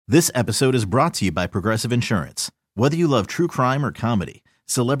This episode is brought to you by Progressive Insurance. Whether you love true crime or comedy,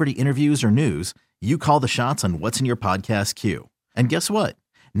 celebrity interviews or news, you call the shots on what's in your podcast queue. And guess what?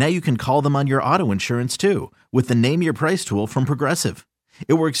 Now you can call them on your auto insurance too with the Name Your Price tool from Progressive.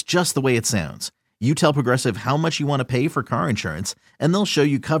 It works just the way it sounds. You tell Progressive how much you want to pay for car insurance, and they'll show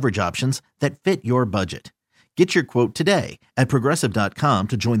you coverage options that fit your budget. Get your quote today at Progressive.com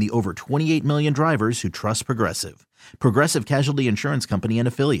to join the over 28 million drivers who trust Progressive. Progressive Casualty Insurance Company and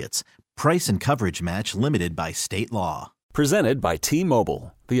Affiliates. Price and coverage match limited by state law. Presented by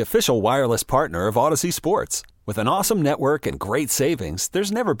T-Mobile, the official wireless partner of Odyssey Sports. With an awesome network and great savings,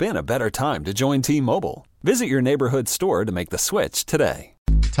 there's never been a better time to join T-Mobile. Visit your neighborhood store to make the switch today.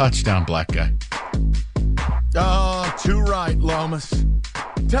 Touchdown, black guy. Oh, too right, Lomas.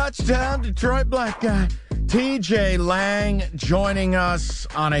 Touchdown, Detroit black guy. TJ Lang joining us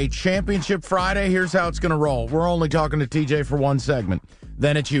on a Championship Friday. Here's how it's going to roll. We're only talking to TJ for one segment.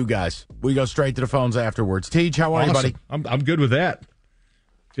 Then it's you guys. We go straight to the phones afterwards. TJ, how are you, buddy? I'm good with that.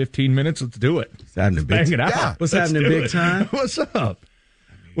 15 minutes, let's do it. What's happening, big time? Yeah. What's happening, big time? What's up?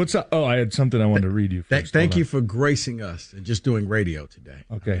 What's up? Oh, I had something I wanted to read you first. Thank you for gracing us and just doing radio today.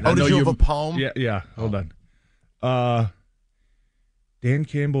 Okay. Oh, did you have a poem? Yeah. Hold on. Dan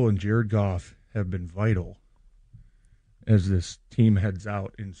Campbell and Jared Goff have been vital as this team heads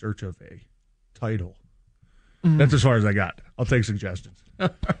out in search of a title. That's as far as I got. I'll take suggestions. All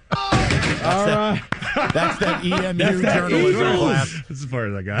right. That's that EMU journalism class. That's as far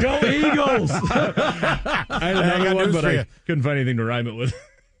as I got. Go Eagles! I had another one, but I couldn't find anything to rhyme it with.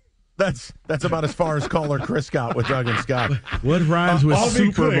 That's about as far as caller Chris got with Doug and Scott. What rhymes with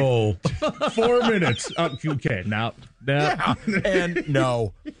Super Bowl? 4 minutes. Okay, now. Yeah, and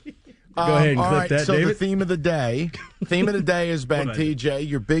no. Go ahead and all clip right, that, so David. the theme of the day has been, TJ,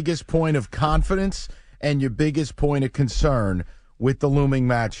 your biggest point of confidence and your biggest point of concern with the looming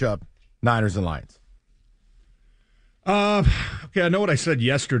matchup, Niners and Lions. Okay, I know what I said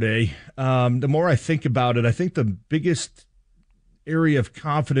yesterday. The more I think about it, I think the biggest area of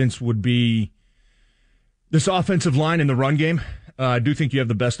confidence would be this offensive line in the run game. I do think you have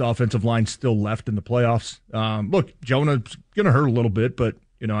the best offensive line still left in the playoffs. Look, Jonah's going to hurt a little bit, but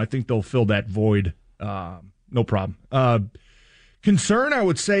I think they'll fill that void. No problem. Concern, I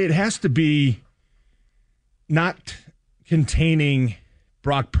would say it has to be not containing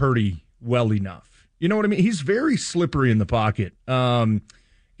Brock Purdy well enough. You know what I mean? He's very slippery in the pocket.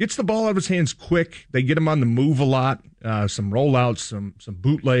 Gets the ball out of his hands quick. They get him on the move a lot. Some rollouts, some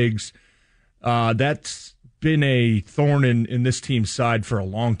bootlegs. That's been a thorn in this team's side for a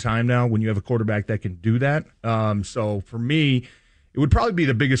long time now when you have a quarterback that can do that. So for me, it would probably be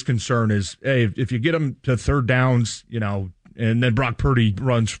the biggest concern is, hey, if you get them to third downs, and then Brock Purdy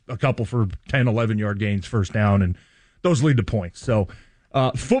runs a couple for 10, 11-yard gains first down, and those lead to points. So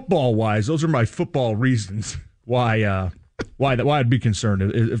football-wise, those are my football reasons why I'd be concerned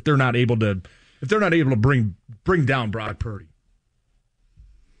if they're not able to bring down Brock Purdy.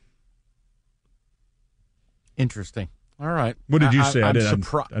 Interesting. All right. What did you say? I I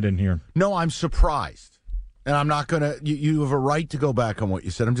didn't hear. No, I'm surprised. And I'm not going to – you have a right to go back on what you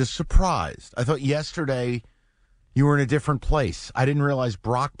said. I'm just surprised. I thought yesterday you were in a different place. I didn't realize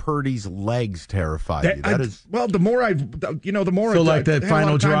Brock Purdy's legs terrified you. The more the more. So like that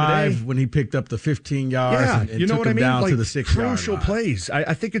final drive when he picked up the 15 yards and took him down to the 6 yard line. Crucial plays.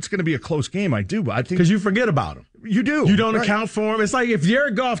 I think it's going to be a close game. I do. I think because you forget about him. You do. You don't account for him. It's like if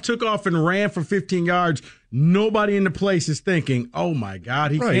Jared Goff took off and ran for 15 yards, nobody in the place is thinking, oh, my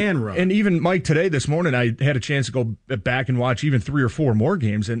God, he can run. And even Mike today, this morning, I had a chance to go back and watch even 3 or 4 more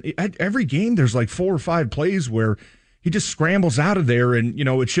games. And every game, there's like 4 or 5 plays where he just scrambles out of there. And,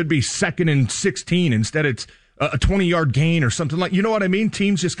 it should be 2nd and 16. Instead, it's a 20-yard gain or something like, you know what I mean?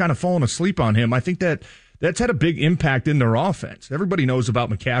 Teams just kind of falling asleep on him. I think that's had a big impact in their offense. Everybody knows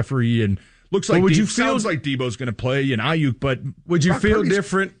about McCaffrey and looks like sounds like Debo's going to play and Ayuk, but would you feel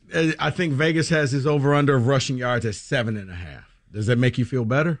different? I think Vegas has his over-under of rushing yards at 7.5. Does that make you feel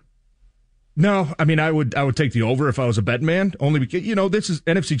better? No, I mean I would take the over if I was a bet man. Only because this is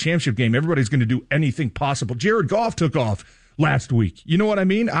NFC Championship game. Everybody's going to do anything possible. Jared Goff took off last week. You know what I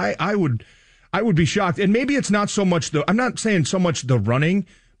mean? I would be shocked. And maybe it's not so much I'm not saying so much the running.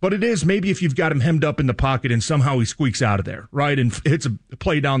 But it is maybe if you've got him hemmed up in the pocket and somehow he squeaks out of there, right, and hits a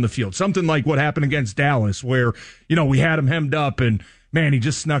play down the field. Something like what happened against Dallas where, we had him hemmed up and, man, he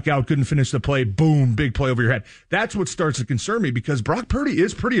just snuck out, couldn't finish the play, boom, big play over your head. That's what starts to concern me because Brock Purdy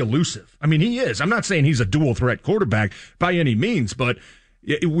is pretty elusive. I mean, he is. I'm not saying he's a dual-threat quarterback by any means, but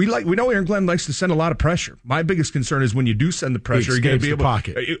we know Aaron Glenn likes to send a lot of pressure. My biggest concern is when you do send the pressure, are you going to be able?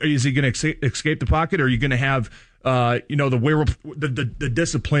 Is he going to escape the pocket, or are you going to have the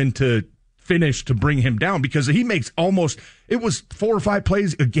discipline to finish to bring him down, because he makes it was 4 or 5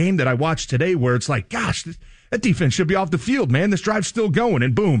 plays a game that I watched today where it's like, gosh, that defense should be off the field, man. This drive's still going,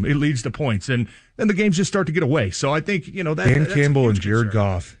 and boom, it leads to points, and then the games just start to get away. So I think that Dan Campbell and Jared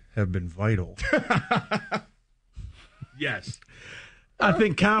Goff have been vital. Yes. I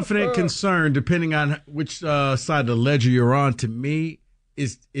think confident concern, depending on which side of the ledger you're on, to me,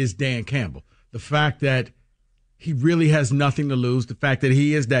 is Dan Campbell. The fact that he really has nothing to lose, the fact that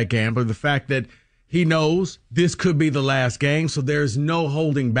he is that gambler, the fact that he knows this could be the last game, so there's no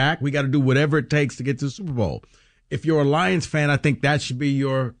holding back. We got to do whatever it takes to get to the Super Bowl. If you're a Lions fan, I think that should be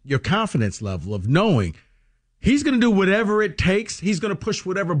your confidence level of knowing he's going to do whatever it takes. He's going to push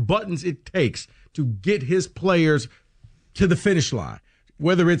whatever buttons it takes to get his players to the finish line,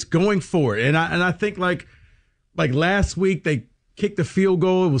 whether it's going for it. And I think like last week they kicked the field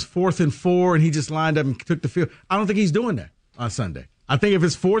goal. It was 4th and 4, and he just lined up and took the field. I don't think he's doing that on Sunday. I think if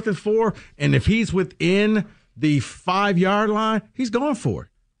it's 4th and 4, and if he's within the 5-yard line, he's going for it.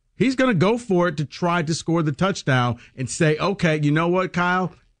 He's going to go for it to try to score the touchdown and say, okay, you know what,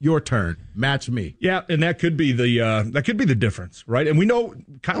 Kyle? Your turn. Match me. Yeah, and that could be the difference, right? And we know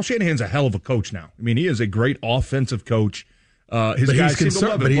Kyle Shanahan's a hell of a coach now. I mean, he is a great offensive coach. His guys seem to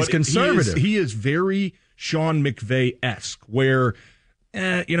love it, he's conservative. He is very Sean McVay-esque, where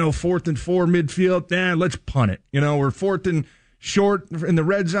 4th and 4 midfield, let's punt it. We're 4th and short in the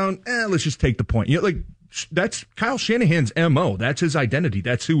red zone, let's just take the point. That's Kyle Shanahan's MO. That's his identity.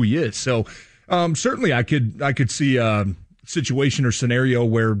 That's who he is. So certainly I could see a situation or scenario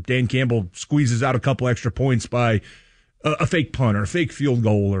where Dan Campbell squeezes out a couple extra points by a fake punt or a fake field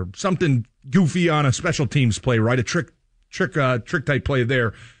goal or something goofy on a special teams play, right? A trick type play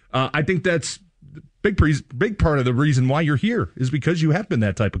there. I think that's big part of the reason why you're here is because you have been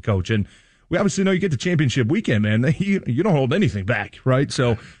that type of coach. And we obviously know you get the championship weekend, man. You don't hold anything back, right?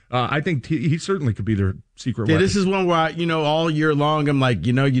 So I think he certainly could be their secret weapon. This is one where, all year long, I'm like,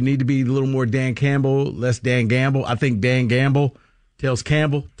 you need to be a little more Dan Campbell, less Dan Gamble. I think Dan Gamble tells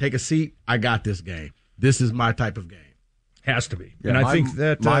Campbell, take a seat. I got this game. This is my type of game. Has to be. Yeah, and I think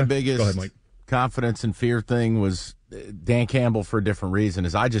that my biggest go ahead, Mike. Confidence and fear thing was Dan Campbell for a different reason.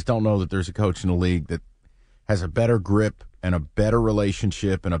 Is I just don't know that there's a coach in the league that has a better grip and a better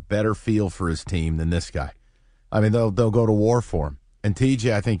relationship and a better feel for his team than this guy. I mean, they'll go to war for him. And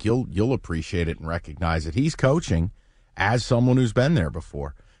TJ, I think you'll appreciate it and recognize it. He's coaching as someone who's been there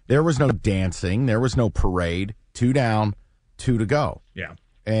before. There was no dancing. There was no parade. 2 down, 2 to go. Yeah.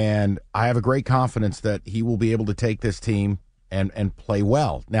 And I have a great confidence that he will be able to take this team and play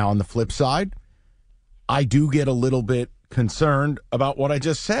well. Now, on the flip side, I do get a little bit concerned about what I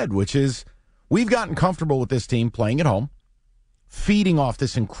just said, which is we've gotten comfortable with this team playing at home, feeding off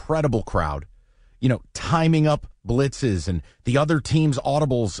this incredible crowd, timing up blitzes and the other team's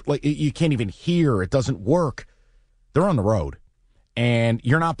audibles. Like you can't even hear. It doesn't work. They're on the road, and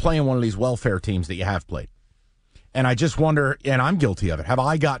you're not playing one of these welfare teams that you have played. And I just wonder, and I'm guilty of it, have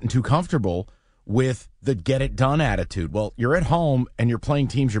I gotten too comfortable with the get-it-done attitude? Well, you're at home, and you're playing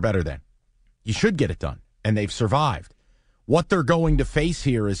teams you're better than. You should get it done, and they've survived. What they're going to face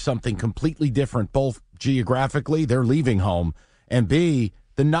here is something completely different, both geographically, they're leaving home, and B,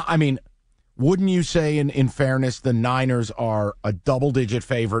 wouldn't you say, in fairness, the Niners are a double-digit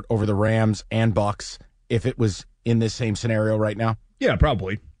favorite over the Rams and Bucks if it was in this same scenario right now? Yeah,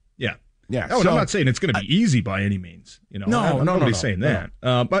 probably. Yeah. Yeah. No, and I'm not saying it's going to be easy by any means. Nobody's saying that.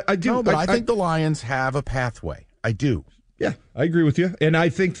 But I do. No, but I think the Lions have a pathway. I do. Yeah, I agree with you. And I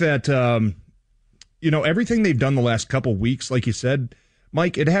think that, everything they've done the last couple weeks, like you said,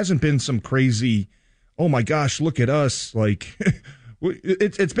 Mike, it hasn't been some crazy, oh my gosh, look at us. Like,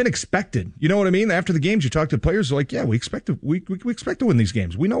 it's been expected. You know what I mean? After the games, you talk to players, they're like, yeah, we expect to win these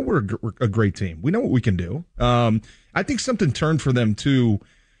games. We know we're a great team. We know what we can do. I think something turned for them, too,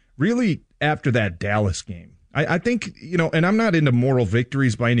 really after that Dallas game. I think, and I'm not into moral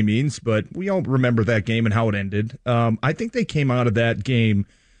victories by any means, but we all remember that game and how it ended. I think they came out of that game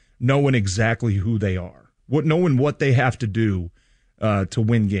knowing exactly who they are, knowing what they have to do to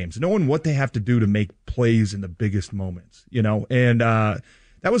win games, knowing what they have to do to make plays in the biggest moments, and that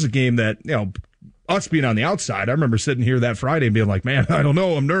was a game that, us being on the outside, I remember sitting here that Friday and being like, man, I don't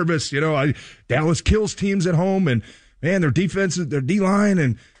know, I'm nervous. Dallas kills teams at home, and man, their defense, their D-line,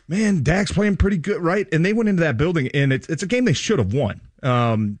 and man, Dak's playing pretty good, right? And they went into that building, and it's a game they should have won.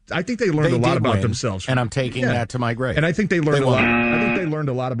 I think they learned a lot about themselves. And I'm taking that to my grave. And I think they learned a lot. I think they learned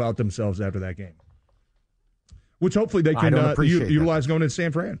a lot about themselves after that game, which hopefully they can utilize going into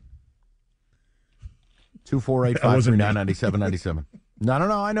San Fran. 248-539-9797. No.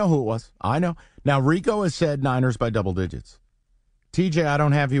 I know who it was. I know. Now, Rico has said Niners by double digits. TJ, I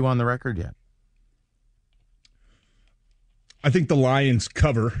don't have you on the record yet. I think the Lions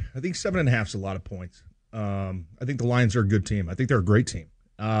cover. I think 7.5 is a lot of points. I think the Lions are a good team. I think they're a great team.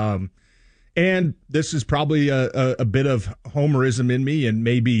 And this is probably a bit of homerism in me and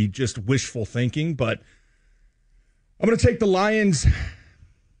maybe just wishful thinking, but I'm going to take the Lions. I'm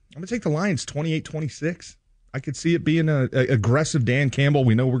going to take the Lions 28-26. I could see it being an aggressive Dan Campbell.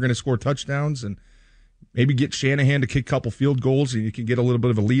 We know we're going to score touchdowns and maybe get Shanahan to kick a couple field goals and you can get a little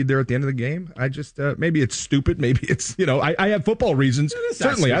bit of a lead there at the end of the game. I just maybe it's stupid. Maybe it's I have football reasons.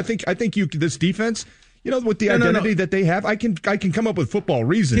 Certainly, I think this defense. With the identity that they have, I can come up with football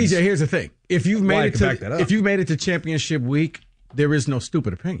reasons. TJ, here's the thing: if you've made it to championship week, there is no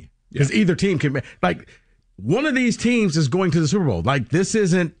stupid opinion because either team can one of these teams is going to the Super Bowl. Like this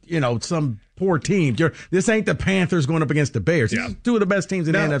isn't some poor team. This ain't the Panthers going up against the Bears. Yeah. These are two of the best teams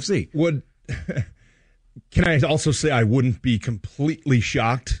in the NFC. Can I also say I wouldn't be completely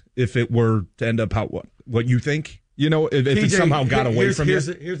shocked if it were to end up what you think? If TJ, it somehow got away from you.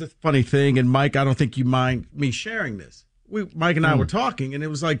 Here's the funny thing, and Mike, I don't think you mind me sharing this. Mike and I were talking, and it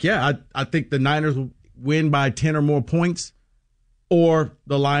was like, I think the Niners will win by 10 or more points, or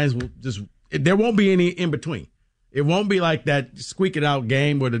the Lions will there won't be any in between. It won't be like that squeak it out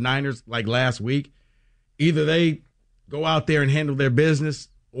game where the Niners, like last week, either they go out there and handle their business,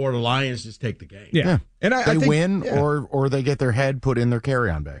 or the Lions just take the game. Yeah. And I think, win or they get their head put in their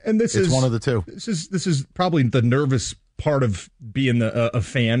carry-on bag. And it's one of the two. This is probably the nervous part of being a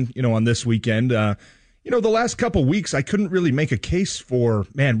fan, on this weekend. The last couple weeks I couldn't really make a case for,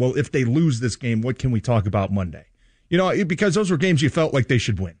 if they lose this game, what can we talk about Monday? Because those were games you felt like they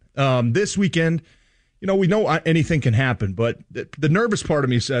should win. This weekend, we know anything can happen, but the nervous part of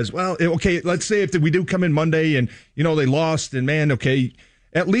me says, well, okay, let's say if we do come in Monday and, they lost and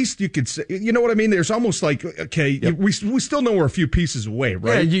at least you could say, you know what I mean? There's almost like, okay, we still know we're a few pieces away,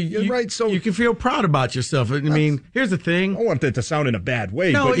 right? Yeah, right. So you can feel proud about yourself. I mean, here's the thing. I don't want that to sound in a bad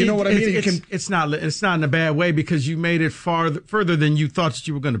way, but you know what I mean? It's not in a bad way because you made it further than you thought that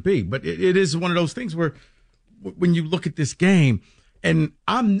you were going to be. But it is one of those things where when you look at this game, and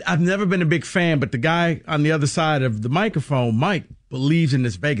I've never been a big fan, but the guy on the other side of the microphone, Mike, believes in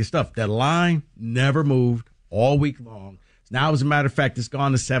this Vegas stuff. That line never moved all week long. Now, as a matter of fact, it's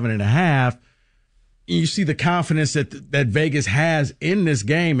gone to 7.5. You see the confidence that Vegas has in this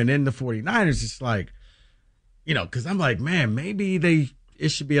game and in the 49ers. It's like, because I'm like, man, maybe it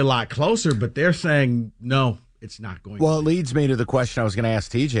should be a lot closer, but they're saying, no, it's not going to. Well, it leads me to the question I was going to ask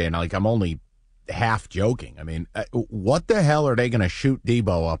TJ, and I'm only half joking. I mean, what the hell are they going to shoot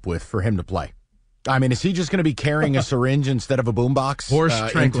Debo up with for him to play? I mean, is he just going to be carrying a syringe instead of a boombox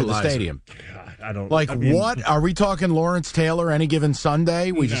into the stadium? I don't what are we talking? Lawrence Taylor any given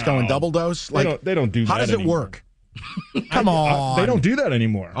Sunday? We just going double dose? They don't do that. How does it work? Come on, they don't do that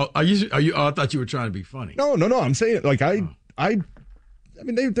anymore. Are you? I thought you were trying to be funny. No. I'm saying I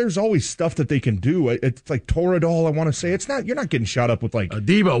mean, there's always stuff that they can do. It's like Toradol. I want to say it's not. You're not getting shot up with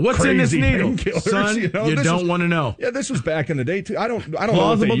Debo. What's in this needle, son? You don't want to know. Yeah, this was back in the day too. I don't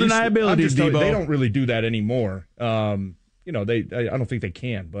plausible know deniability. Debo. They don't really do that anymore. I don't think they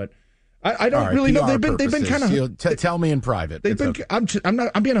can, but. I don't really know. They've been kind of. Tell me in private. They've been. I'm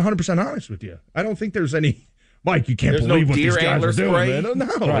being 100% honest with you. I don't think there's any. Mike, you can't believe what these guys are doing, man.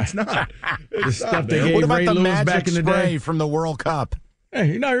 No, it's not. The stuff they gave Ray Lewis back in the day from the World Cup.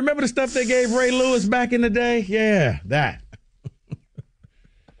 Hey, remember the stuff they gave Ray Lewis back in the day? Yeah, that.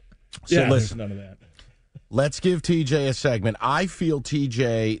 So listen, none of that. Let's give TJ a segment. I feel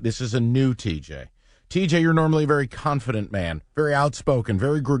TJ. This is a new TJ. TJ, you're normally a very confident man, very outspoken,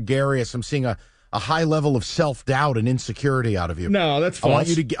 very gregarious. I'm seeing a high level of self-doubt and insecurity out of you. No, that's false. I want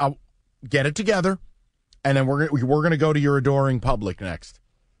you to get it together, and then we're going to go to your adoring public next.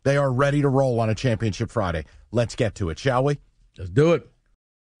 They are ready to roll on a championship Friday. Let's get to it, shall we? Let's do it.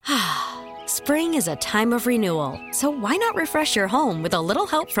 Spring is a time of renewal, so why not refresh your home with a little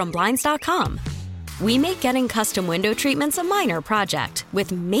help from Blinds.com? We make getting custom window treatments a minor project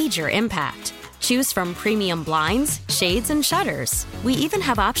with major impact. Choose from premium blinds, shades, and shutters. We even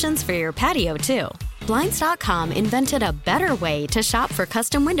have options for your patio, too. Blinds.com invented a better way to shop for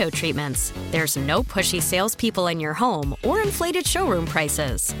custom window treatments. There's no pushy salespeople in your home or inflated showroom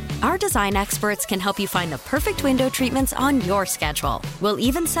prices. Our design experts can help you find the perfect window treatments on your schedule. We'll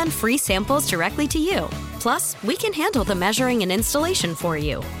even send free samples directly to you. Plus, we can handle the measuring and installation for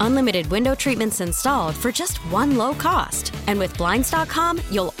you. Unlimited window treatments installed for just one low cost. And with Blinds.com,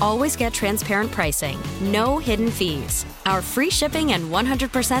 you'll always get transparent pricing. No hidden fees. Our free shipping and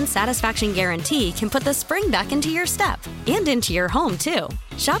 100% satisfaction guarantee can put the spring back into your step and into your home, too.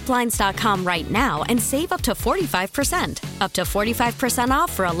 Shop Blinds.com right now and save up to 45%. Up to 45%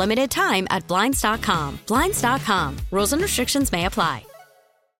 off for a limited time at Blinds.com. Blinds.com. Rules and restrictions may apply.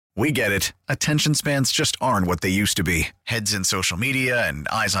 We get it. Attention spans just aren't what they used to be. Heads in social media and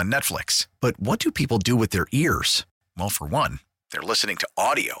eyes on Netflix. But what do people do with their ears? Well, for one, they're listening to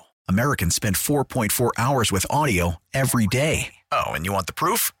audio. Americans spend 4.4 hours with audio every day. Oh, and you want the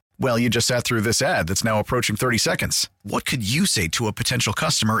proof? Well, you just sat through this ad that's now approaching 30 seconds. What could you say to a potential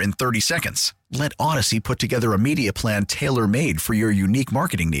customer in 30 seconds? Let Odyssey put together a media plan tailor-made for your unique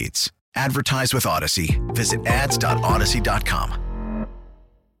marketing needs. Advertise with Odyssey. Visit ads.odyssey.com.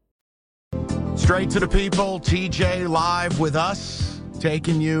 Straight to the people, TJ live with us,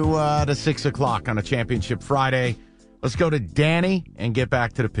 taking you to 6 o'clock on a Championship Friday. Let's go to Danny and get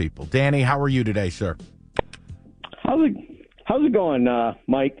back to the people. Danny, how are you today, sir? How's it going,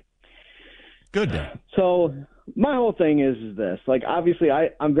 Mike? Good, Dan. So my whole thing is this. Like, obviously,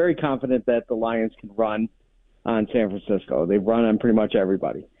 I'm very confident that the Lions can run on San Francisco. They've run on pretty much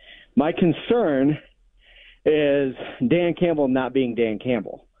everybody. My concern is Dan Campbell not being Dan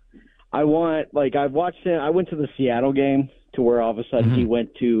Campbell. I went to the Seattle game to where all of a sudden he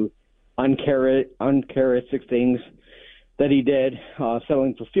went to uncharacteristic things that he did,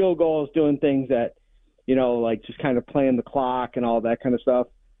 settling for field goals, doing things that, like just kind of playing the clock and all that kind of stuff.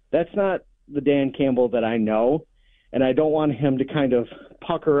 That's not the Dan Campbell that I know, and I don't want him to kind of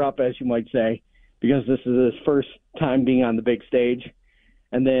pucker up, as you might say, because this is his first time being on the big stage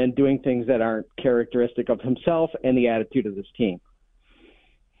and then doing things that aren't characteristic of himself and the attitude of this team.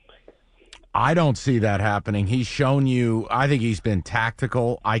 I don't see that happening. He's shown you, I think he's been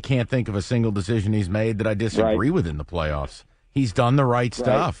tactical. I can't think of a single decision he's made that I disagree with in the playoffs. He's done the right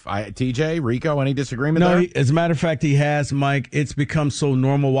stuff. TJ, Rico, any disagreement there? No, as a matter of fact, he has, Mike. It's become so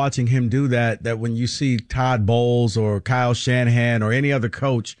normal watching him do that when you see Todd Bowles or Kyle Shanahan or any other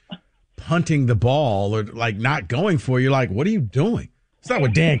coach punting the ball or like not going for it, you're like, what are you doing? It's not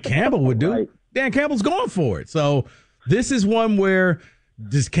what Dan Campbell would do. Right. Dan Campbell's going for it. So this is one where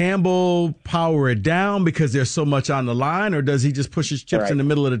does Campbell power it down because there's so much on the line, or does he just push his chips in the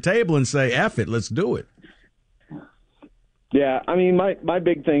middle of the table and say, F it, let's do it? Yeah, I mean, my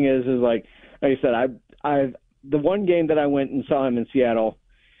big thing is like I said, I've the one game that I went and saw him in Seattle,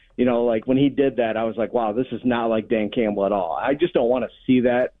 like when he did that, I was like, wow, this is not like Dan Campbell at all. I just don't want to see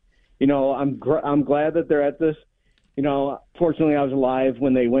that. I'm glad that they're at this. Fortunately, I was alive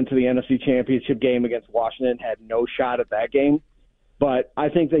when they went to the NFC Championship game against Washington, had no shot at that game. But I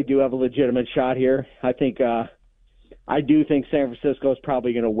think they do have a legitimate shot here. I do think San Francisco is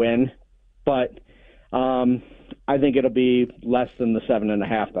probably going to win, but I think it'll be less than the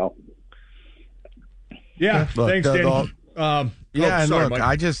 7.5, though. Yeah, look, thanks, Danny. Mike.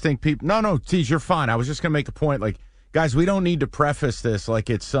 I just think people. No, Tease, you're fine. I was just going to make a point. Like, guys, we don't need to preface this like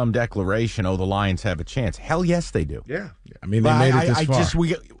it's some declaration. Oh, the Lions have a chance. Hell, yes, they do. Yeah. I mean, they made it this far.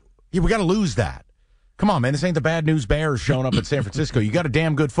 We got to lose that. Come on, man. This ain't the Bad News Bears showing up at San Francisco. You got a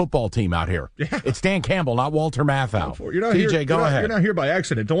damn good football team out here. Yeah. It's Dan Campbell, not Walter Matthau. TJ, go ahead. You're not here by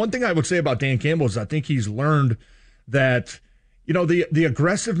accident. The one thing I would say about Dan Campbell is I think he's learned that, the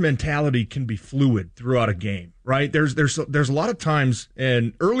aggressive mentality can be fluid throughout a game, right? There's a lot of times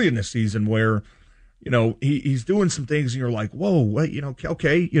and early in the season where, he's doing some things and you're like, whoa, wait,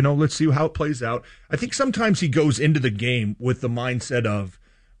 okay, let's see how it plays out. I think sometimes he goes into the game with the mindset of,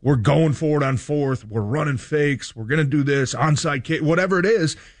 we're going for it on fourth. We're running fakes. We're going to do this, onside kick, whatever it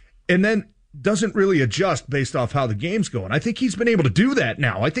is, and then doesn't really adjust based off how the game's going. I think he's been able to do that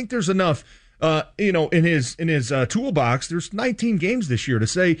now. I think there's enough, in his toolbox. There's 19 games this year to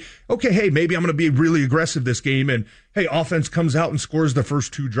say, okay, hey, maybe I'm going to be really aggressive this game, and hey, offense comes out and scores the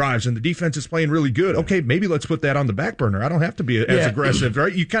first 2 drives, and the defense is playing really good. Okay, maybe let's put that on the back burner. I don't have to be as aggressive,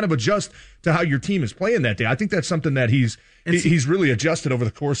 right? You kind of adjust to how your team is playing that day. I think that's something that he's really adjusted over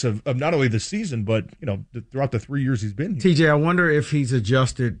the course of not only the season, but throughout the 3 years he's been here. TJ, I wonder if he's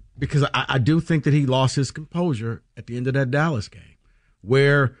adjusted because I do think that he lost his composure at the end of that Dallas game,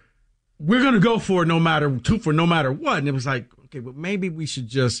 where we're going to go for it no matter what, and it was like, okay, but maybe we should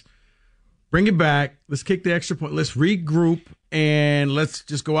just bring it back. Let's kick the extra point. Let's regroup and let's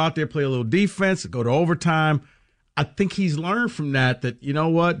just go out there, play a little defense, go to overtime. I think he's learned from that, you know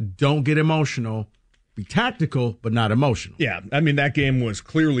what? Don't get emotional. Be tactical, but not emotional. Yeah, I mean, that game was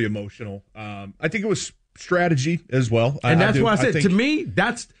clearly emotional. I think it was strategy as well. And that's why I said, to me,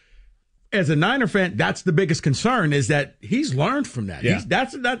 as a Niner fan, that's the biggest concern is that he's learned from that. Yeah.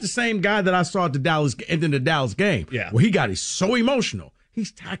 That's not the same guy that I saw at the Dallas game. Yeah. Where he got so emotional.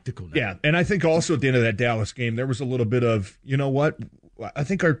 He's tactical now. Yeah, and I think also at the end of that Dallas game, there was a little bit of, you know what? I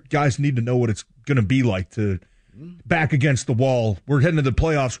think our guys need to know what it's going to be like to back against the wall. We're heading to the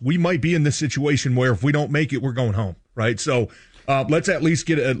playoffs. We might be in this situation where if we don't make it, we're going home, right? So let's at least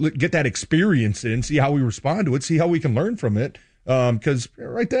get that experience in, see how we respond to it, see how we can learn from it. Because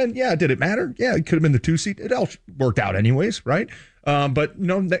right then, did it matter? Yeah, it could have been the 2 seed. It all worked out anyways, right? But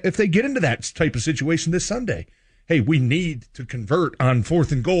if they get into that type of situation this Sunday, hey, we need to convert on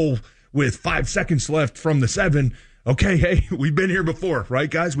 4th and goal with 5 seconds left from the 7. Okay, hey, we've been here before, right,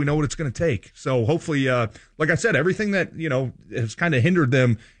 guys? We know what it's going to take. So hopefully, like I said, everything that has kind of hindered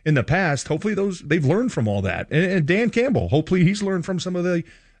them in the past, hopefully they've learned from all that. And Dan Campbell, hopefully he's learned from some of the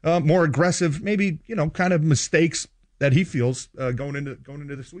more aggressive, maybe kind of mistakes that he feels going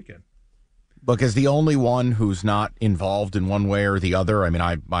into this weekend. Look, as the only one who's not involved in one way or the other, I mean,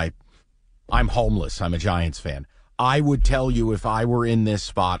 I'm homeless. I'm a Giants fan. I would tell you if I were in this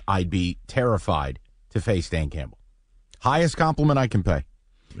spot, I'd be terrified to face Dan Campbell. Highest compliment I can pay.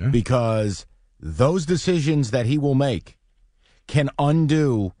 Yeah. Because those decisions that he will make can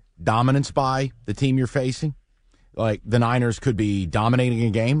undo dominance by the team you're facing. Like the Niners could be dominating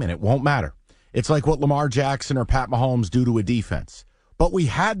a game and it won't matter. It's like what Lamar Jackson or Pat Mahomes do to a defense. But we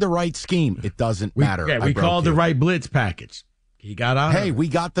had the right scheme. It doesn't matter. Yeah, we called the right blitz package. He got out. Hey, we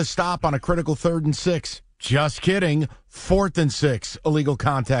got the stop on a critical 3rd and 6. Just kidding. 4th and 6. Illegal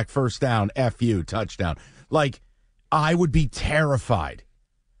contact, first down. FU, touchdown. Like, I would be terrified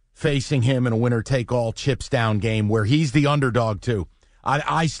facing him in a winner-take-all chips down game where he's the underdog, too.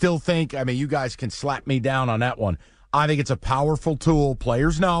 I still think, I mean, you guys can slap me down on that one. I think it's a powerful tool.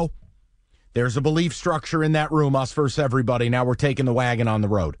 Players know. There's a belief structure in that room, us versus everybody. Now we're taking the wagon on the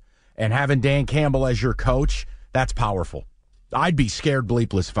road. And having Dan Campbell as your coach, that's powerful. I'd be scared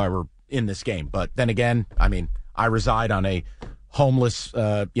bleepless if I were in this game. But then again, I mean, I reside on a homeless,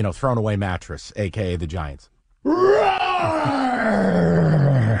 thrown away mattress, a.k.a. the Giants.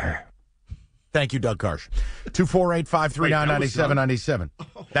 Thank you, Doug Karsh. 248-539-9797.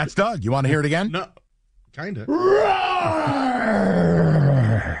 That's Doug. You want to hear it again? No, kind of.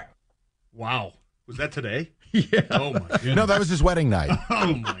 Wow. Was that today? Yeah. Oh, my goodness. No, that was his wedding night.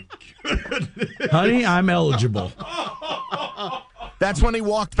 Oh, my goodness. Honey, I'm eligible. That's when he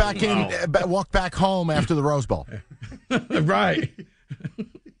walked back back home after the Rose Bowl. Right.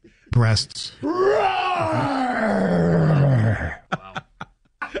 Breasts. Wow.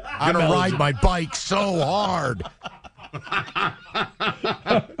 I'm going to ride my bike so hard.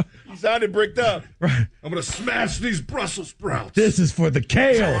 He sounded bricked up. Right. I'm going to smash these Brussels sprouts. This is for the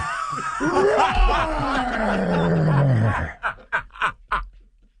kale.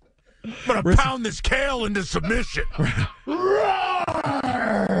 I'm going to pound this kale into submission.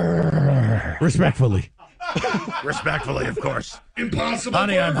 Respectfully. Respectfully, of course. Impossible.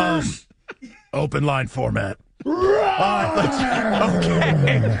 Honey, I'm home. Open line format. All right,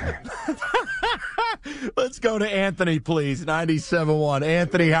 let's go to Anthony, please. 97.1.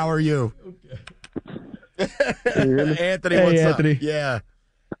 Anthony, how are you? Anthony, hey, what's Anthony. up? Yeah.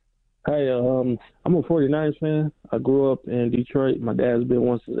 Hey, I'm a 49ers fan. I grew up in Detroit. My dad's been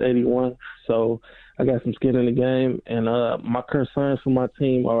one since 81, so I got some skin in the game. And my concerns for my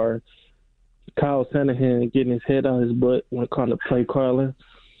team are Kyle Shanahan getting his head out of his butt when it comes to play calling.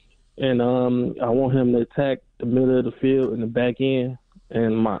 And I want him to attack the middle of the field and the back end.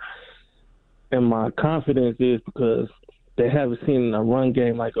 And my confidence is because they haven't seen a run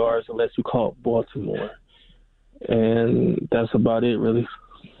game like ours unless you call it Baltimore. And that's about it, really.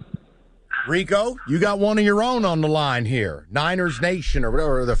 Rico, you got one of your own on the line here. Niners Nation or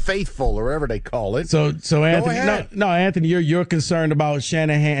whatever, or the Faithful or whatever they call it. So Anthony, no, Anthony, you're concerned about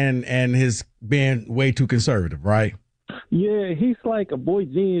Shanahan and his being way too conservative, right? Yeah, he's like a boy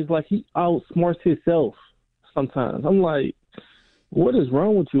genius. Like, he outsmarts himself sometimes. I'm like, what is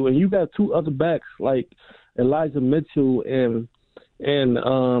wrong with you? And you got two other backs like Elijah Mitchell and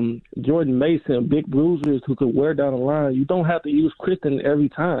Jordan Mason, big bruisers who could wear down the line. You don't have to use Kristen every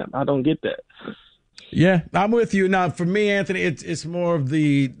time. I don't get that. Yeah, I'm with you. Now, for me, Anthony, it's more of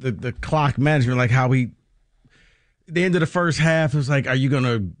the clock management, like how the end of the first half, it was like, are you going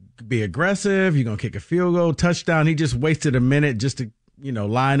to be aggressive? You're going to kick a field goal, touchdown. He just wasted a minute just to,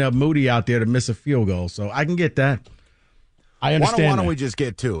 line up Moody out there to miss a field goal. So I can get that. I understand. Why don't we just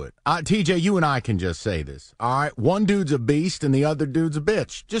get to it? TJ, you and I can just say this. All right, one dude's a beast and the other dude's a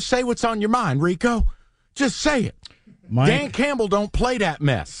bitch. Just say what's on your mind, Rico. Just say it. Dan Campbell don't play that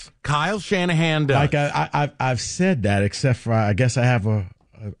mess. Kyle Shanahan does. Like I've said that, except for I guess I have a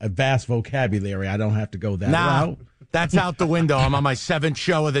a vast vocabulary. I don't have to go that route. That's out the window. I'm on my 7th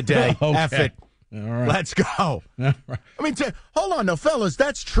show of the day. Okay. F it. All right. Let's go. All right. I mean, hold on, no, fellas.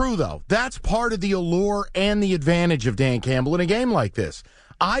 That's true, though. That's part of the allure and the advantage of Dan Campbell in a game like this.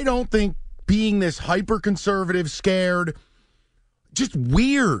 I don't think being this hyper-conservative, scared, just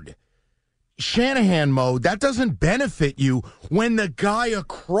weird Shanahan mode, that doesn't benefit you when the guy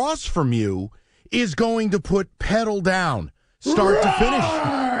across from you is going to put pedal down, start to finish.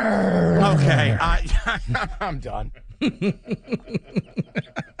 Okay, I'm done.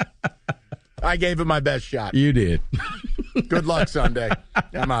 I gave it my best shot. You did. Good luck Sunday.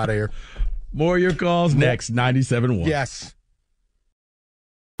 I'm out of here. More of your calls next, 97.1. Yes.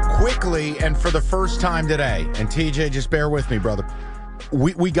 Quickly, and for the first time today, and TJ, just bear with me, brother.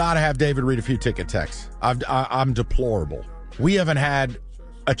 We got to have David read a few ticket texts. I'm deplorable. We haven't had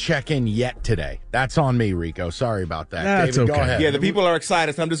a check-in yet today. That's on me, Rico. Sorry about that. That's David, okay. go ahead. Yeah, the people are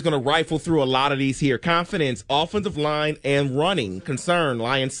excited, so I'm just going to rifle through a lot of these here. Confidence, offensive line, and running. Concern,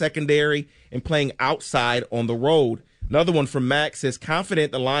 Lions secondary, and playing outside on the road. Another one from Max says,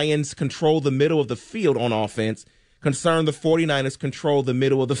 confident the Lions control the middle of the field on offense. Concern the 49ers control the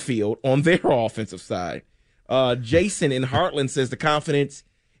middle of the field on their offensive side. Jason in Heartland says the confidence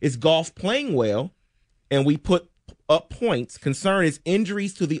is Goff playing well, and we put up points. Concern is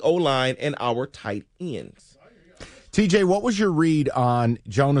injuries to the O-line and our tight ends. TJ, what was your read on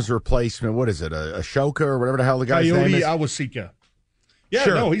Jonah's replacement? What is it, a Ashoka or whatever the hell the guy's name is? Awasika. Yeah,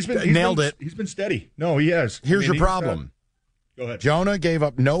 sure. No, he's nailed it. He's been steady. No, he has. Here's your problem. Go ahead. Jonah gave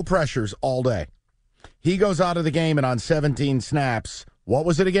up no pressures all day. He goes out of the game, and on 17 snaps, what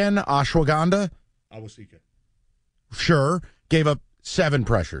was it again? Ashwagandha? Awasika. Sure. Gave up 7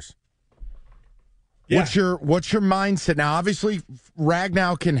 pressures. Yeah. What's your mindset? Now, obviously,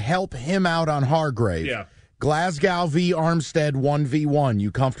 Ragnow can help him out on Hargrave. Yeah. Glasgow v. Armstead 1v1.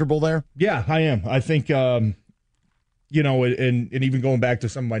 You comfortable there? Yeah, I am. I think, and even going back to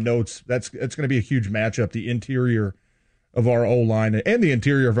some of my notes, that's going to be a huge matchup, the interior of our O-line and the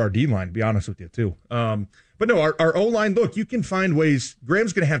interior of our D-line, to be honest with you, too. But no, our O-line, look, you can find ways.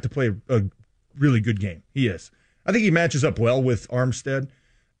 Graham's going to have to play a really good game. He is. I think he matches up well with Armstead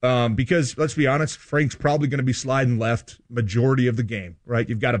because, let's be honest, Frank's probably going to be sliding left majority of the game, right?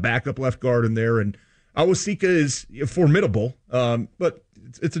 You've got a backup left guard in there, and Awasika is formidable, but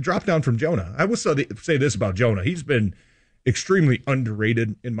it's a drop down from Jonah. I will say this about Jonah. He's been extremely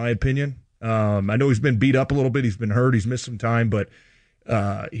underrated, in my opinion. I know he's been beat up a little bit. He's been hurt. He's missed some time, but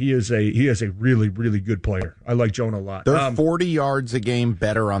he is a really, really good player. I like Jonah a lot. They're 40 yards a game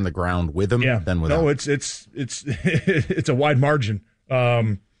better on the ground with him than without. No, it's a wide margin.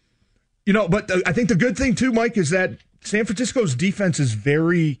 But I think the good thing too, Mike, is that San Francisco's defense is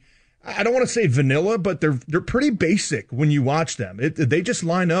very, I don't want to say vanilla, but they're pretty basic when you watch them. They just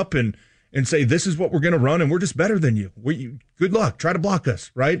line up and say, this is what we're going to run, and we're just better than you. Good luck. Try to block us,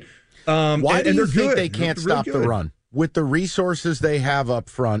 right? Why do you think they can't They're really stop the run? With the resources they have up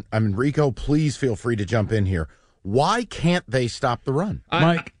front, I mean, Rico, please feel free to jump in here. Why can't they stop the run?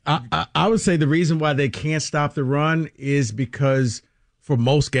 Mike, I would say the reason why they can't stop the run is because for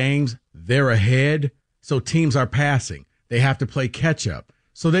most games, they're ahead, so teams are passing. They have to play catch-up.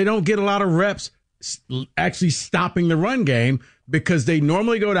 So they don't get a lot of reps actually stopping the run game because they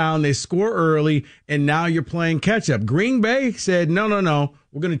normally go down, they score early, and now you're playing catch-up. Green Bay said, no,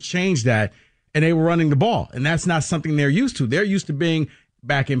 we're going to change that, and they were running the ball, and that's not something they're used to. They're used to being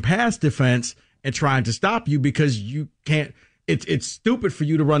back in pass defense and trying to stop you because you can't. It's stupid for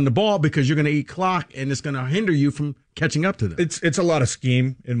you to run the ball because you're going to eat clock, and it's going to hinder you from catching up to them. It's a lot of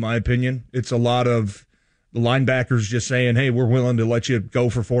scheme, in my opinion. It's a lot of the linebackers just saying, hey, we're willing to let you go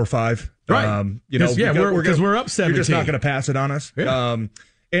for 4 or 5. Right. Because we're up 17. You're just not going to pass it on us. Yeah.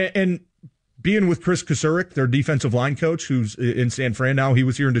 And being with Chris Kosurik, their defensive line coach, who's in San Fran now, he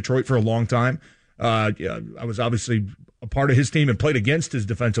was here in Detroit for a long time. I was obviously a part of his team and played against his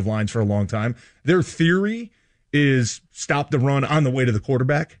defensive lines for a long time. Their theory is stop the run on the way to the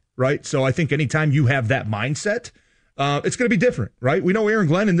quarterback, right? So I think anytime you have that mindset, it's going to be different, right? We know Aaron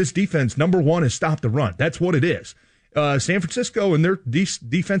Glenn in this defense, number one is stop the run. That's what it is. San Francisco and their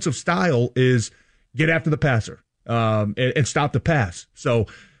defensive style is get after the passer and stop the pass. So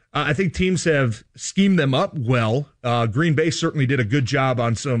I think teams have schemed them up well. Green Bay certainly did a good job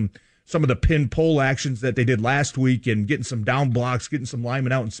on some of the pin pull actions that they did last week and getting some down blocks, getting some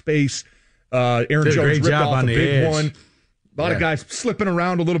linemen out in space. Aaron Jones ripped off a big one. A lot of guys slipping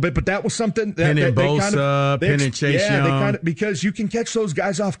around a little bit, but that was something that Penn and Bosa, Penn and Chase Young. Because you can catch those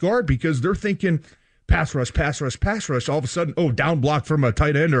guys off guard because they're thinking pass rush. All of a sudden, down block from a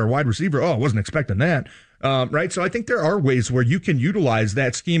tight end or a wide receiver. Oh, I wasn't expecting that. right? So I think there are ways where you can utilize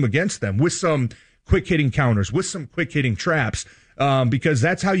that scheme against them with some quick hitting counters, with some quick hitting traps, because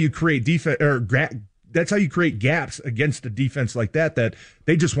that's how you create that's how you create gaps against a defense like that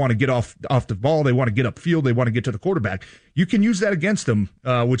they just want to get off the ball. They want to get upfield. They want to get to the quarterback. You can use that against them,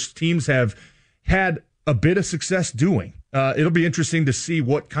 which teams have had a bit of success doing. It'll be interesting to see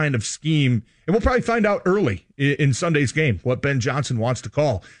what kind of scheme, and we'll probably find out early in Sunday's game what Ben Johnson wants to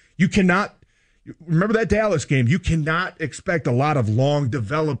call. You cannot remember that Dallas game. You cannot expect a lot of long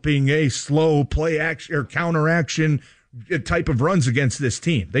developing, a slow play action or counter action type of runs against this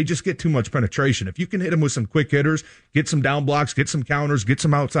team. They just get too much penetration. If you can hit them with some quick hitters, get some down blocks, get some counters, get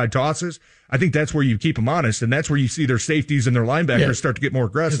some outside tosses, I think that's where you keep them honest, and that's where you see their safeties and their linebackers start to get more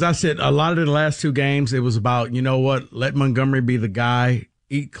aggressive. As I said, a lot of the last two games, it was about, you know what, let Montgomery be the guy,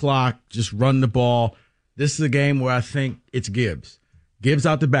 eat clock, just run the ball. This is a game where I think it's Gibbs. Gibbs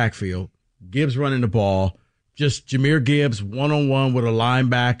out the backfield, Gibbs running the ball, just Jahmyr Gibbs one-on-one with a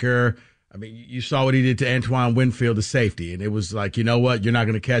linebacker. I mean, you saw what he did to Antoine Winfield, the safety, and it was like, you know what, you're not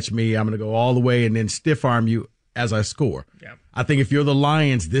going to catch me. I'm going to go all the way and then stiff arm you as I score. Yeah. I think if you're the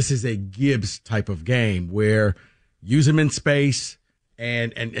Lions, this is a Gibbs type of game where use him in space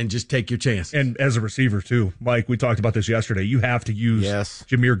and just take your chances. And as a receiver, too. Mike, we talked about this yesterday. You have to use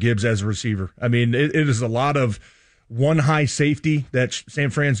Jahmyr Gibbs as a receiver. I mean, it is a lot of one high safety that San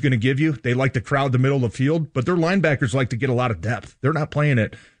Fran's going to give you. They like to crowd the middle of the field, but their linebackers like to get a lot of depth. They're not playing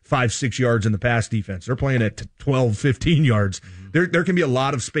at 5-6 yards in the pass defense. They're playing at 12-15 yards. There can be a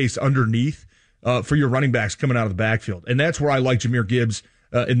lot of space underneath for your running backs coming out of the backfield. And that's where I like Jahmyr Gibbs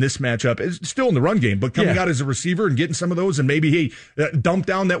in this matchup. It's still in the run game, but coming out as a receiver and getting some of those and maybe, dump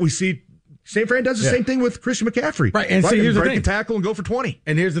down that we see. San Fran does the same thing with Christian McCaffrey. Right, and see, here's the thing. Break a tackle and go for 20.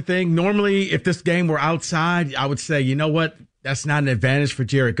 And here's the thing. Normally, if this game were outside, I would say, you know what? That's not an advantage for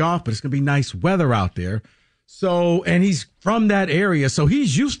Jared Goff, but it's going to be nice weather out there. So, and he's from that area, so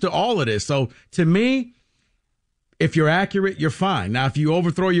he's used to all of this. So, to me, if you're accurate, you're fine. Now, if you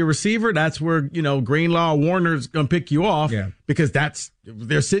overthrow your receiver, that's where, Greenlaw, Warner's going to pick you off because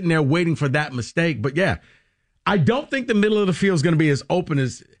they're sitting there waiting for that mistake. But, I don't think the middle of the field is going to be as open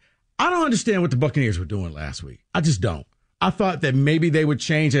as – I don't understand what the Buccaneers were doing last week. I just don't. I thought that maybe they would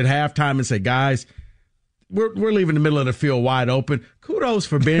change at halftime and say, guys, we're leaving the middle of the field wide open. Kudos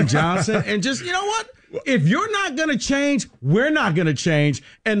for Ben Johnson. And just, you know what? If you're not going to change, we're not going to change.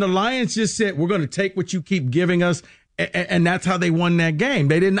 And the Lions just said, we're going to take what you keep giving us. And that's how they won that game.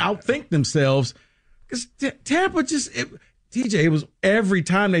 They didn't outthink themselves. Because Tampa TJ, it was every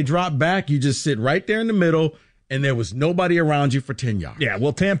time they dropped back, you just sit right there in the middle, and there was nobody around you for 10 yards. Yeah,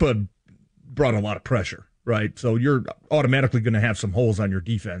 well, Tampa brought a lot of pressure, right? So you're automatically going to have some holes on your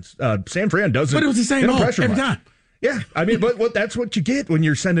defense. San Fran doesn't. But it was the same hole every time. Yeah, I mean, but that's what you get when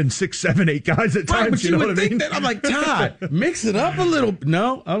you're sending 6, 7, 8 guys at times. But you know what I mean? That, I'm like, Todd, mix it up a little.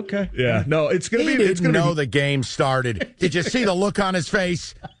 No, okay. Yeah, no, it's gonna be. He didn't know the game started. Did you see the look on his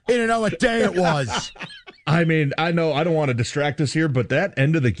face? He didn't know what day it was. I mean, I know I don't want to distract us here, but that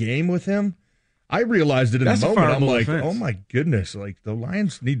end of the game with him, I realized it in the moment. I'm like, oh my goodness, like the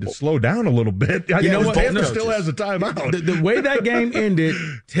Lions need to slow down a little bit. You know what? Tampa still has a timeout. The way that game ended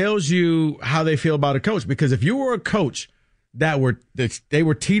tells you how they feel about a coach. Because if you were a coach they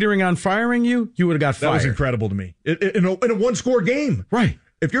were teetering on firing you, you would have got fired. That was incredible to me. In a one-score game, right?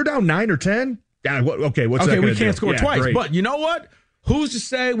 If you're down 9 or 10, what's that gonna do? We can't score twice. Great. But you know what? Who's to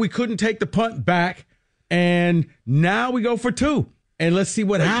say we couldn't take the punt back and now we go for 2? And let's see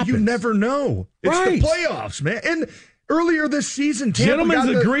what happens. You never know. It's the playoffs, man. And earlier this season, Tampa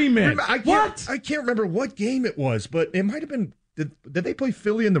gentlemen's agreement. I can't remember what game it was, but it might have been. Did they play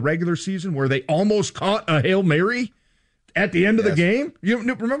Philly in the regular season where they almost caught a Hail Mary at the end of the game? You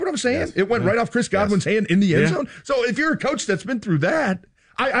remember what I'm saying? Yes. It went right off Chris Godwin's hand in the end zone. So if you're a coach that's been through that,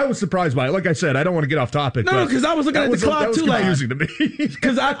 I was surprised by it. Like I said, I don't want to get off topic. No, because I was looking at the clock too. That was confusing to me.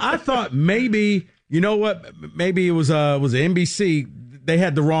 Because I thought maybe. You know what? Maybe it was NBC. They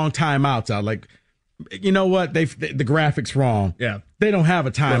had the wrong timeouts out. Like, you know what? The graphics wrong. Yeah, they don't have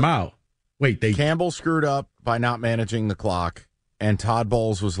a timeout. Wait, Campbell screwed up by not managing the clock, and Todd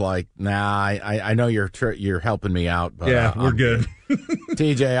Bowles was like, "Nah, I know you're helping me out, but yeah, we're good."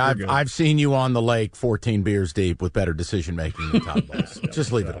 TJ, I've seen you on the lake 14 beers deep with better decision making than Todd Bowles.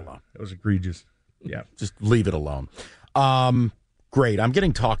 Just leave it alone. It was egregious. Yeah, just leave it alone. Great. I'm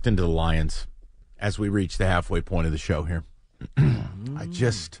getting talked into the Lions as we reach the halfway point of the show here.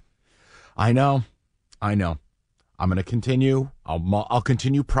 I know. I'm going to continue. I'll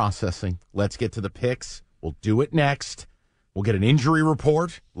continue processing. Let's get to the picks. We'll do it next. We'll get an injury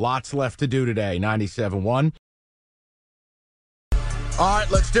report. Lots left to do today. 97.1. All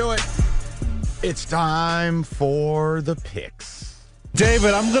right, let's do it. It's time for the picks.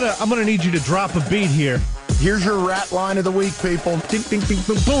 David, I'm gonna need you to drop a beat here. Here's your rat line of the week, people. Ding, ding, ding,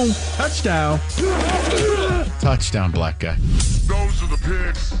 boom, boom. Touchdown. Touchdown, black guy. Those are the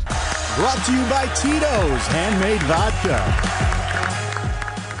picks. Brought to you by Tito's Handmade Vodka.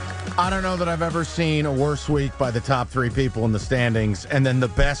 I don't know that I've ever seen a worse week by the top three people in the standings, and then the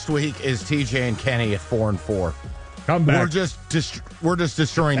best week is TJ and Kenny at 4-4. Come back. We're just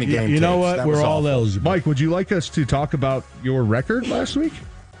destroying the game. You know what? That We're all awful. eligible. Mike, would you like us to talk about your record last week?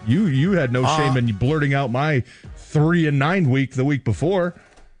 You had no shame in blurting out my 3-9 week the week before.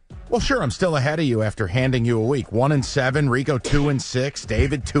 Well, sure, I'm still ahead of you after handing you a week. 1-7, Rico 2-6,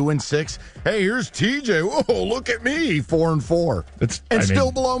 David 2-6. Hey, here's TJ. Whoa, look at me, 4-4.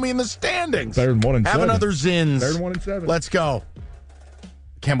 Still below me in the standings. Better than 1-7. Have another Zins. Better than 1-7. Let's go.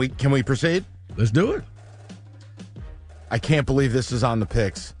 Can we proceed? Let's do it. I can't believe this is on the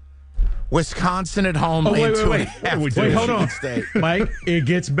picks. Wisconsin at home. Wait, hold on. State. Mike, it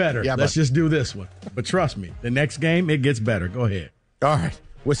gets better. Yeah, Let's just do this one. But trust me, the next game, it gets better. Go ahead. All right.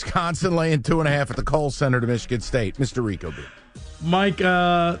 Wisconsin laying 2.5 at the Kohl Center to Michigan State. Mr. Rico B. Mike,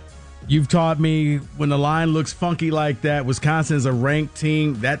 you've taught me when the line looks funky like that, Wisconsin is a ranked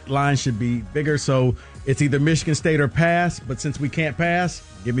team. That line should be bigger. So it's either Michigan State or pass. But since we can't pass,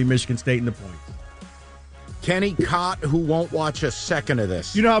 give me Michigan State in the points. Kenny Cott, who won't watch a second of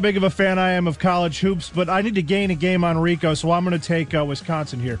this. You know how big of a fan I am of college hoops, but I need to gain a game on Rico, so I'm going to take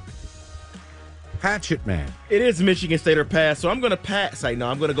Wisconsin here. Hatchet man. It is Michigan State or pass, so I'm going to pass. I'm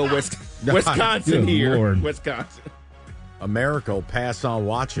going to go Wisconsin here. Lord. Wisconsin. America will pass on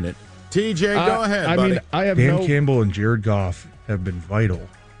watching it. TJ, go ahead, I buddy. mean, I have Dan Campbell and Jared Goff have been vital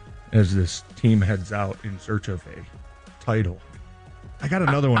as this team heads out in search of a title. I got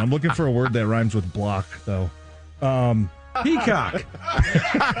another one. I'm looking for a word that rhymes with block, though. Peacock.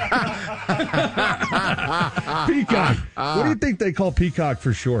 Peacock. What do you think they call Peacock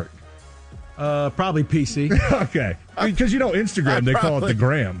for short? Probably PC. Okay. Because, Instagram, they call it the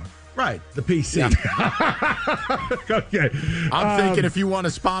gram. Right, the PC. Okay. I'm thinking if you want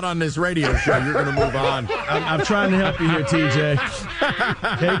a spot on this radio show, you're going to move on. I'm trying to help you here, TJ.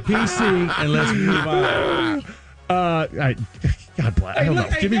 Take PC and let's move on. God bless. I don't know.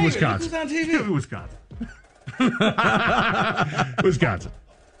 Give me David, Wisconsin. who's on TV? Give me Wisconsin. Wisconsin.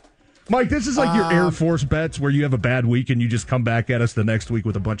 Mike, this is like your Air Force bets where you have a bad week and you just come back at us the next week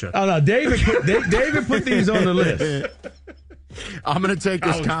with a bunch of... Oh, no, David put these on the list. I'm going to take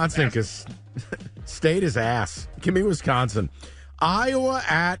Wisconsin because state is ass. Give me Wisconsin. Iowa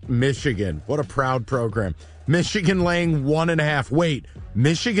at Michigan. What a proud program. Michigan laying 1.5. Wait,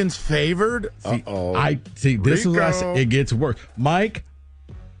 Michigan's favored? See, this is what I said. It gets worse. Mike,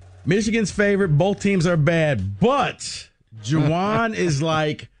 Michigan's favored. Both teams are bad, but Juwan is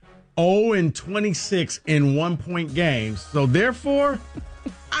like 0-26 in 1-point games. So therefore,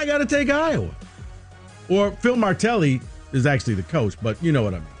 I got to take Iowa. Or Phil Martelli is actually the coach, but you know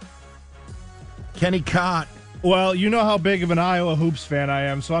what I mean. Kenny Cott. Well, you know how big of an Iowa hoops fan I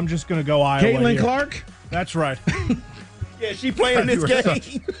am, so I'm just going to go Iowa. Caitlin here. Clark? That's right. Yeah, she playing in this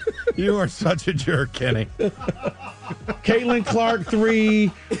game. You are such a jerk, Kenny. Caitlin Clark 3.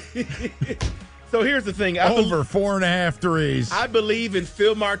 So here's the thing. Over 4.5 threes. I believe in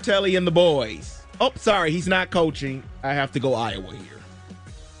Phil Martelli and the boys. Oh, sorry, he's not coaching. I have to go Iowa here.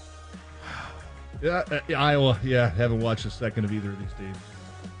 Yeah, Iowa. Yeah, haven't watched a second of either of these teams.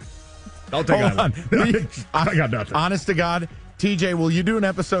 I'll take Iowa. I got nothing. Honest to God, TJ, will you do an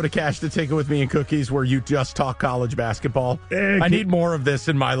episode of Cash the Ticket with me and Cookies where you just talk college basketball? I need more of this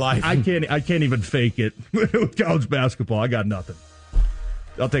in my life. I can't even fake it with college basketball. I got nothing.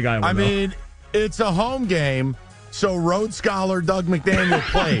 I'll take Iowa. I mean, it's a home game, so Rhodes Scholar Doug McDaniel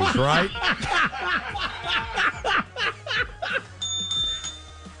plays, right?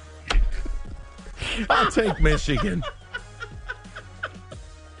 I'll take Michigan.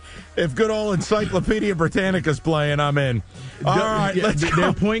 If good old Encyclopedia Britannica's playing, I'm in. All right, let's go.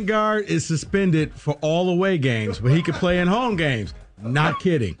 Their point guard is suspended for all away games, but he could play in home games. Not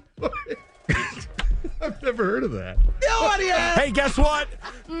kidding. I've never heard of that. Nobody has. Hey, guess what?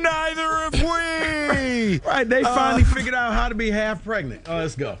 Neither have we. Right, they finally figured out how to be half pregnant. Oh,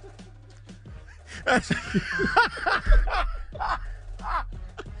 let's go.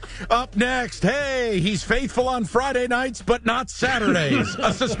 Up next, hey, he's faithful on Friday nights, but not Saturdays.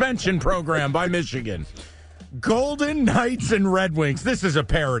 A suspension program by Michigan. Golden Knights and Red Wings. This is a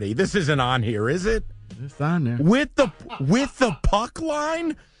parody. This isn't on here, is it? It's on there. With the puck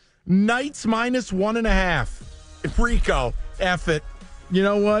line, Knights minus 1.5. Rico, F it. You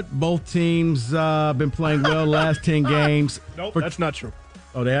know what? Both teams been playing well last 10 games. Nope, that's not true.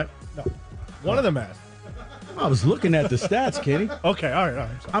 Oh, that? No. One of them has. I was looking at the stats, Kenny. Okay, all right.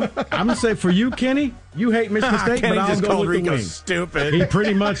 I'm going to say for you, Kenny, you hate Michigan State, Kenny but I'll just go called with the Rico Wings. stupid. He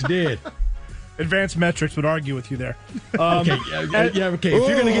pretty much did. Advanced metrics would argue with you there. Okay. If you're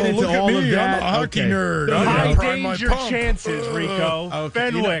going to get into all of that. I'm a hockey nerd. High Prime my danger pump. chances, Rico.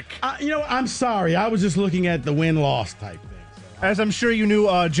 Okay. Fenwick. I'm sorry. I was just looking at the win-loss type thing. As I'm sure you knew,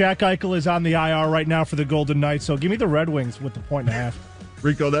 Jack Eichel is on the IR right now for the Golden Knights, so give me the Red Wings with the 1.5.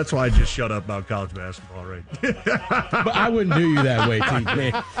 Rico, that's why I just shut up about college basketball, right? But I wouldn't do you that way,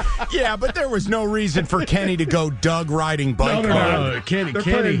 TJ. Yeah, but there was no reason for Kenny to go Doug riding bike. No, Kenny. They're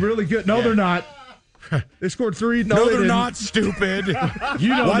playing really good. No, they're not. They scored 3. No, they're didn't. not, stupid. You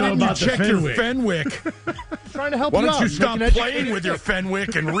don't Why know didn't you about check the your Fenwick? Trying to help Why you don't out. you stop Make an playing with your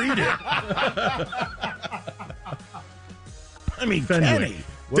Fenwick and read it? I mean, Fenwick. Kenny.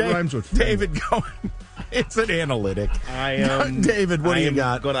 What rhymes with Fenwick? David going. It's an analytic. I am David, what do you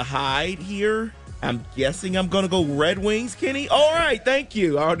got? I'm going to hide here. I'm guessing I'm going to go Red Wings, Kenny. All right, thank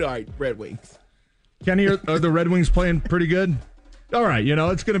you. All right, Red Wings. Kenny, are the Red Wings playing pretty good? All right,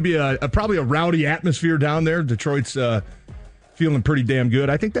 it's going to be probably a rowdy atmosphere down there. Detroit's feeling pretty damn good.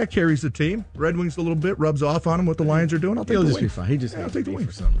 I think that carries the team. Red Wings a little bit, rubs off on them what the Lions are doing. I'll take He'll the just Wings. be fine. He just I'll hates take the me Wings.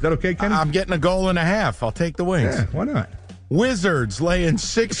 for some Is that okay, Kenny? I'm getting a goal and a half. I'll take the Wings. Yeah, why not? Wizards laying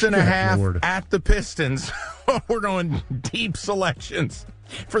 6.5 Lord. at the Pistons. We're going deep selections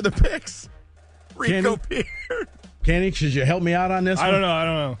for the picks. Rico Beard. Kenny, should you help me out on this one? I don't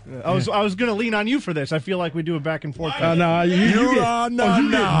know. I was going to lean on you for this. I feel like we do a back and forth. No, you get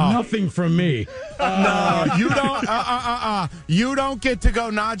nothing from me. No, you don't. You don't get to go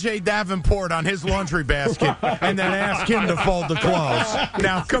Najee Davenport on his laundry basket and then ask him to fold the clothes.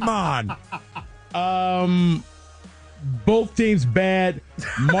 Now, come on. Both teams bad.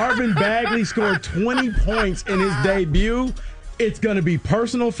 Marvin Bagley scored 20 points in his debut. It's going to be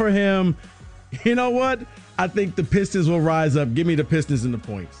personal for him. You know what? I think the Pistons will rise up. Give me the Pistons and the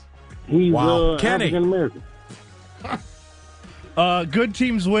points. He's Kenny. African-American. Good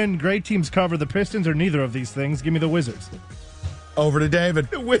teams win, great teams cover. The Pistons are neither of these things. Give me the Wizards. Over to David.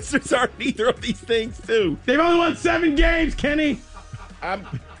 The Wizards are neither of these things, too. They've only won 7 games, Kenny. I'm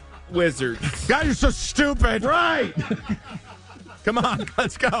Wizards. God, you're so stupid. Right. Come on,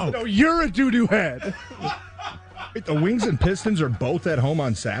 let's go. No, you're a doo-doo head. Wait, the Wings and Pistons are both at home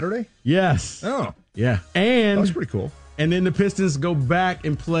on Saturday? Yes. Oh. Yeah. And That's pretty cool. And then the Pistons go back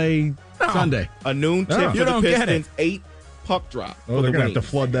and play Sunday. A noon tip Oh. for You the don't get Pistons, 8 puck drop. Oh, they're going to have to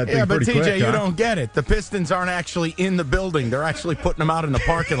flood that thing Yeah, but pretty TJ, quick, you huh? don't get it. The Pistons aren't actually in the building. They're actually putting them out in the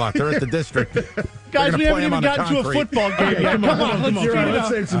parking lot. They're at the district. Guys, we haven't play 'em even on the gotten to a concrete. football game yet. Come on, let's You're do right. it Let's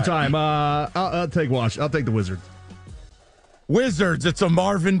up. save some time. I'll take the Wizards. Wizards, it's a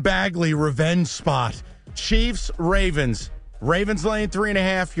Marvin Bagley revenge spot. Chiefs, Ravens. Ravens laying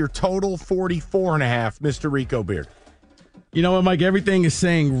 3.5. Your total 44.5, Mr. Rico Beard. You know what, Mike? Everything is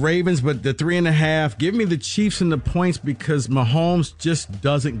saying Ravens, but the 3.5. Give me the Chiefs and the points because Mahomes just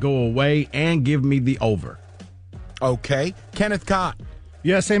doesn't go away, and give me the over. Okay. Kenneth Cott.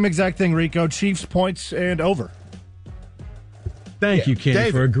 Yeah, same exact thing, Rico. Chiefs, points, and over. Thank you, Kenny,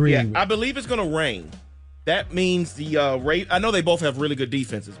 David. for agreeing. Yeah, I believe it's going to rain. That means the I know they both have really good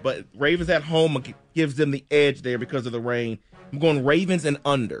defenses, but Ravens at home gives them the edge there because of the rain. I'm going Ravens and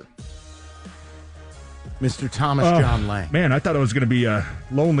under. Mr. Thomas John Lang. Man, I thought it was going to be a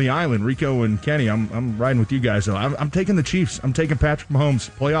lonely island. Rico and Kenny, I'm riding with you guys. So I'm taking the Chiefs. I'm taking Patrick Mahomes.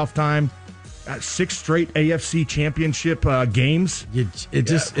 Playoff time. 6 straight AFC Championship games.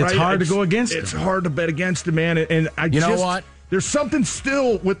 It's hard to go against him. It's hard to bet against him, man. And You know what? There's something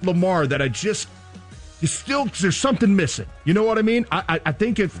still with Lamar that there's something missing. You know what I mean? I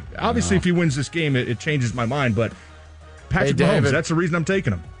think if he wins this game, it changes my mind. But Patrick Mahomes, that's the reason I'm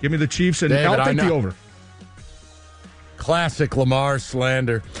taking him. Give me the Chiefs, and David, I'll take the over. Classic Lamar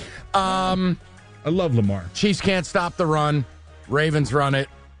slander. I love Lamar. Chiefs can't stop the run. Ravens run it.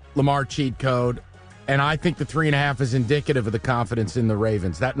 Lamar cheat code. And I think the 3.5 is indicative of the confidence in the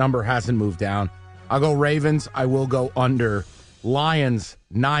Ravens. That number hasn't moved down. I'll go Ravens. I will go under. Lions,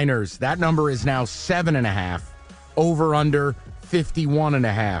 Niners. That number is now 7.5. Over under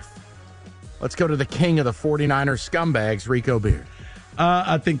 51.5. Let's go to the king of the 49ers scumbags, Rico Beard.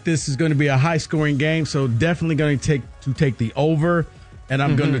 I think this is going to be a high-scoring game, so definitely going to take the over, and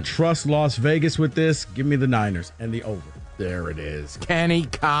I'm going to trust Las Vegas with this. Give me the Niners and the over. There it is. Kenny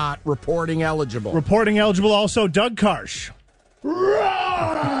Cott, reporting eligible. Reporting eligible also, Doug Karsh.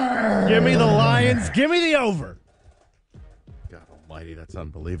 Give me the Lions. Give me the over. God almighty, that's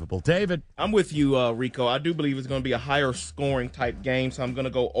unbelievable. David. I'm with you, Rico. I do believe it's going to be a higher scoring type game, so I'm going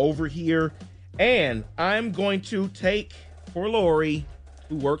to go over here. And I'm going to take, for Lori,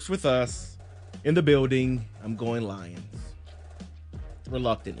 who works with us, in the building. I'm going Lions.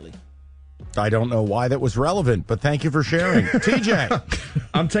 Reluctantly. I don't know why that was relevant, but thank you for sharing. TJ.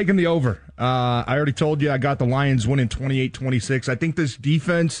 I'm taking the over. I already told you I got the Lions winning 28-26. I think this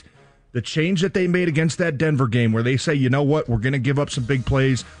defense, the change that they made against that Denver game where they say, you know what, we're going to give up some big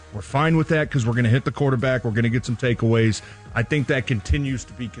plays. We're fine with that because we're going to hit the quarterback. We're going to get some takeaways. I think that continues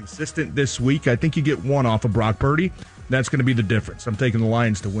to be consistent this week. I think you get one off of Brock Purdy. That's going to be the difference. I'm taking the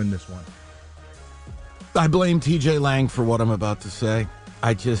Lions to win this one. I blame TJ Lang for what I'm about to say.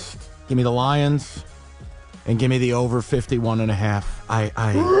 Give me the Lions and give me the over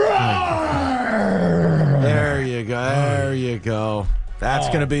 51.5. There you go. There you go. That's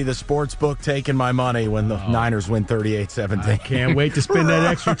going to be the sports book taking my money when the Niners win 38-17. I can't wait to spend that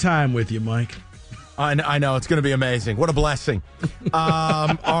extra time with you, Mike. I know. It's going to be amazing. What a blessing.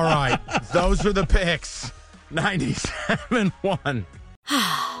 All right. Those are the picks. 97-1.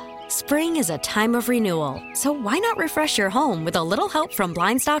 Spring is a time of renewal, so why not refresh your home with a little help from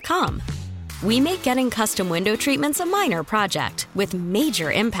Blinds.com? We make getting custom window treatments a minor project with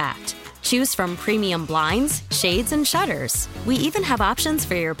major impact. Choose from premium blinds, shades, and shutters. We even have options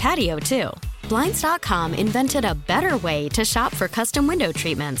for your patio, too. Blinds.com invented a better way to shop for custom window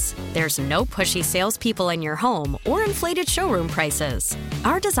treatments. There's no pushy salespeople in your home or inflated showroom prices.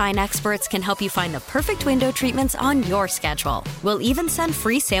 Our design experts can help you find the perfect window treatments on your schedule. We'll even send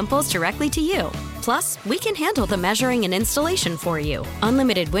free samples directly to you. Plus, we can handle the measuring and installation for you.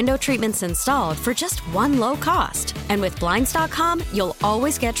 Unlimited window treatments installed for just one low cost. And with Blinds.com, you'll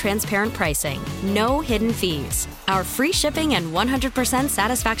always get transparent pricing. No hidden fees. Our free shipping and 100%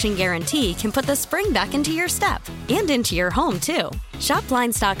 satisfaction guarantee can put the spring back into your step and into your home, too. Shop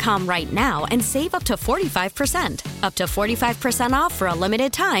Blinds.com right now and save up to 45%. Up to 45% off for a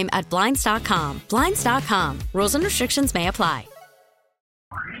limited time at Blinds.com. Blinds.com. Rules and restrictions may apply.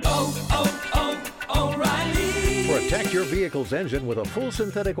 O'Reilly. Protect your vehicle's engine with a full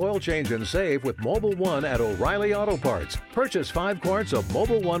synthetic oil change and save with Mobile One at O'Reilly Auto Parts. Purchase 5 quarts of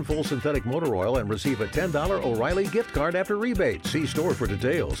Mobile One full synthetic motor oil and receive a $10 O'Reilly gift card after rebate. See store for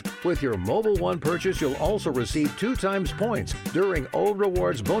details. With your Mobile One purchase, you'll also receive 2 times points during O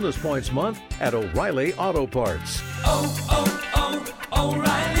Rewards Bonus Points Month at O'Reilly Auto Parts.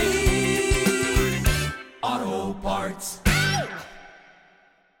 O'Reilly Auto Parts.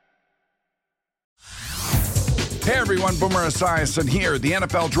 Hey everyone, Boomer Esiason here. The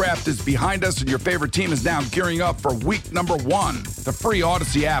NFL Draft is behind us and your favorite team is now gearing up for week number 1. The free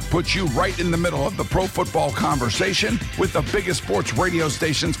Odyssey app puts you right in the middle of the pro football conversation with the biggest sports radio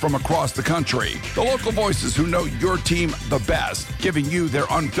stations from across the country. The local voices who know your team the best, giving you their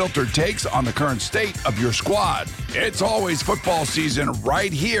unfiltered takes on the current state of your squad. It's always football season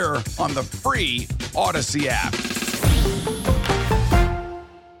right here on the free Odyssey app.